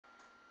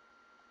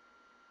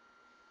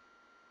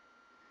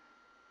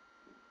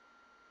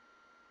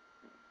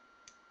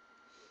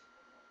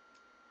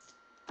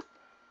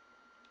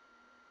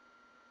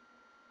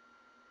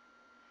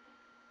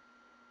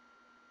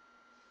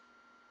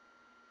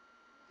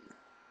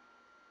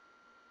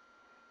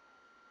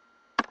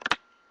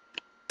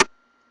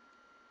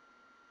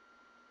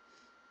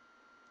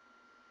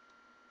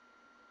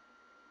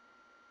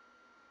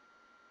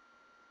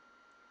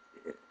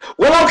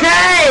Well,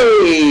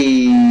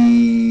 okay.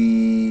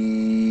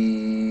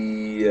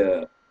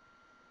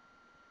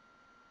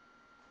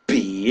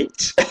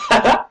 Bitch.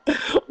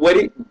 What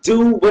it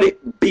do? What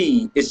it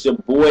be? It's your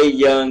boy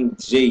Young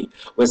G.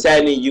 What's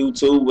happening,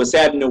 YouTube? What's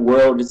happening,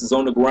 world? This is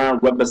on the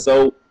Grind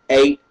Webisode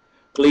 8.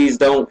 Please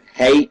don't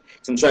hate.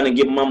 I'm trying to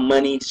get my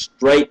money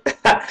straight.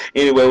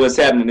 Anyway, what's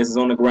happening? This is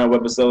on the Grind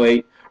Webisode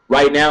 8.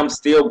 Right now, I'm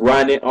still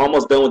grinding.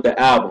 Almost done with the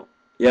album.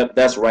 Yep,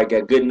 that's right.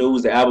 Got good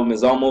news. The album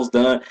is almost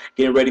done.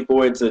 Getting ready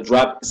for it to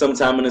drop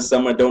sometime in the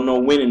summer. Don't know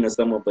when in the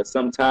summer, but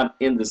sometime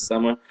in the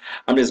summer.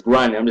 I'm just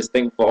grinding. I'm just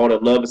thankful for all the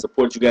love and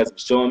support you guys have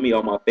shown me,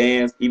 all my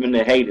fans, even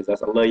the haters. I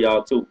love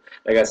y'all too.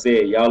 Like I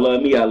said, y'all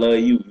love me, I love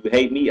you. You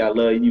hate me, I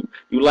love you.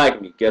 You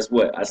like me, guess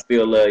what? I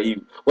still love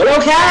you. Well,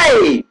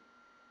 okay,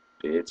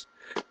 bitch.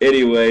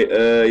 Anyway,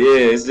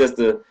 yeah, it's just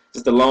a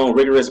long,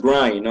 rigorous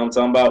grind. You know what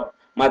I'm talking about?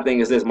 My thing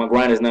is this: my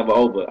grind is never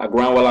over. I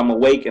grind while I'm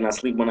awake and I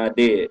sleep when I'm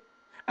dead.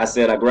 I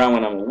said I grind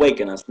when I'm awake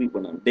and I sleep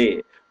when I'm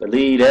dead.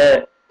 Believe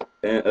that.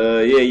 And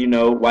yeah, you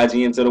know,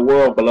 YG into the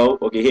world below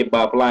or get hit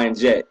by a flying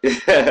jet.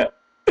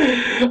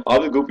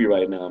 All the goofy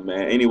right now,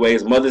 man.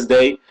 Anyways, Mother's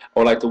Day. I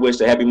would like to wish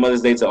a happy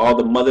Mother's Day to all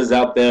the mothers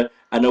out there.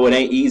 I know it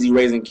ain't easy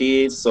raising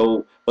kids,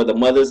 so for the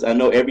mothers, I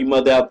know every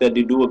mother out there,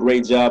 they do a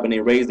great job and they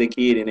raise their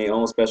kid in their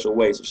own special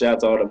way. So shout out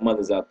to all the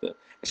mothers out there.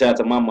 And shout out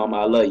to my mama,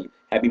 I love you.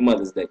 Happy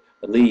Mother's Day.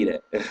 Believe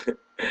that.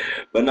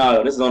 But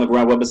no, this is on the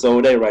Grind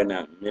Webisode day right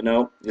now. You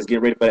know, just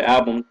getting ready for the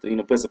album to, you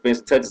know, put some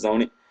finishing touches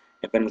on it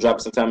and then drop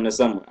it sometime in the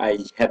summer. I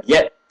have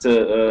yet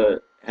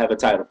to have a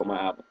title for my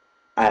album.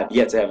 I have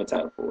yet to have a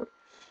title for it.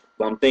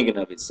 But I'm thinking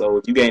of it. So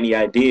if you got any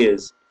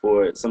ideas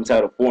for some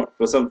type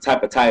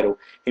of title,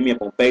 hit me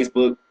up on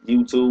Facebook,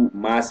 YouTube,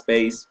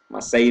 MySpace,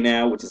 my Say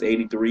Now, which is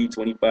 83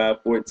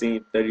 25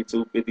 14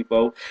 32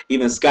 54.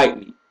 Even Skype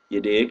me,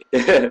 you dig?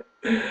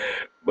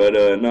 But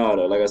no,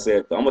 though, like I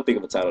said, I'm gonna think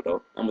of a title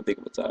though. I'm gonna think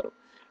of a title.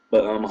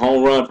 But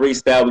home run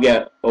freestyle, we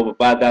got over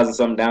 5,000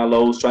 something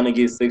downloads. Trying to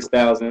get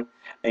 6,000,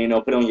 and you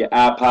know, put on your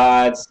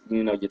iPods,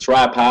 you know, your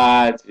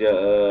tripods,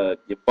 your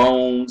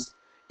phones,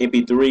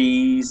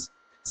 MP3s,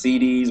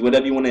 CDs,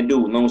 whatever you want to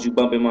do. As long as you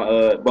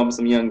bumping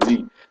some Young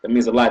G, that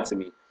means a lot to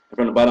me. And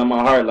from the bottom of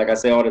my heart, like I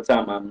say all the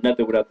time, I'm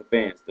nothing without the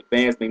fans. The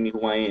fans make me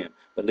who I am.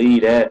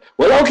 Believe that.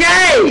 Well,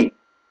 okay,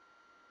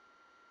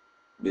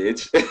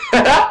 bitch.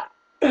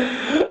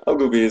 I'm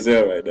goofy as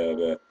hell right now,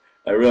 man.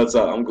 Like, real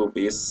talk, I'm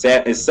goofy. It's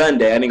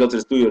Sunday. I didn't go to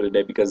the studio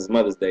today because it's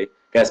Mother's Day.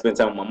 Gotta spend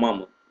time with my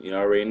mama. You know,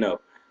 I already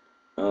know.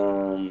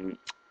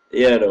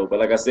 Yeah, though. But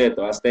like I said,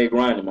 though, I stay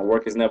grinding. My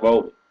work is never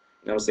over. You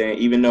know what I'm saying?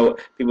 Even though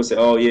people say,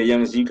 oh, yeah,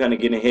 Young G, you kind of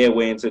getting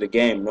headway into the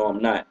game. No,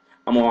 I'm not.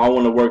 I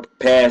want to work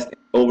past,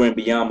 over, and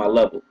beyond my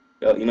level.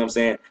 You know what I'm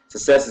saying?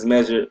 Success is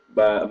measured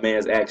by a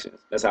man's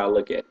actions. That's how I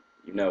look at it,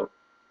 you know?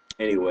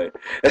 Anyway.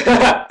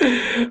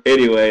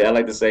 Anyway, I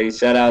like to say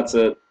salute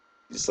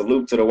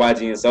to the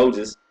YGN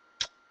soldiers.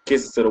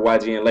 Kisses to the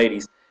YGN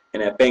ladies.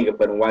 And that finger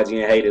for the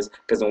YGN haters.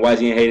 Because the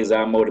YGN haters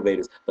are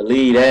motivators.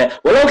 Believe that.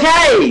 Well,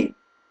 okay!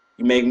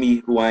 You make me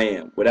who I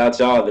am. Without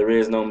y'all, there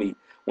is no me.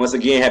 Once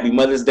again, happy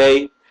Mother's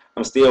Day.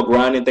 I'm still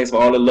grinding. Thanks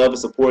for all the love and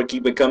support.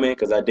 Keep it coming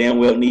because I damn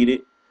well need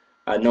it.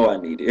 I know I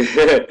need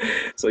it.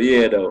 So,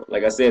 yeah, though.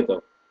 Like I said,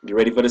 though. Get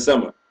ready for the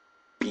summer.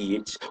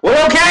 Bitch.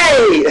 Well,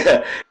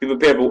 okay! Be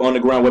prepared for On the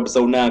Grind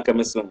Webisode 9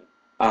 coming soon.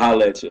 I'll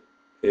holler at you.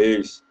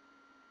 Peace.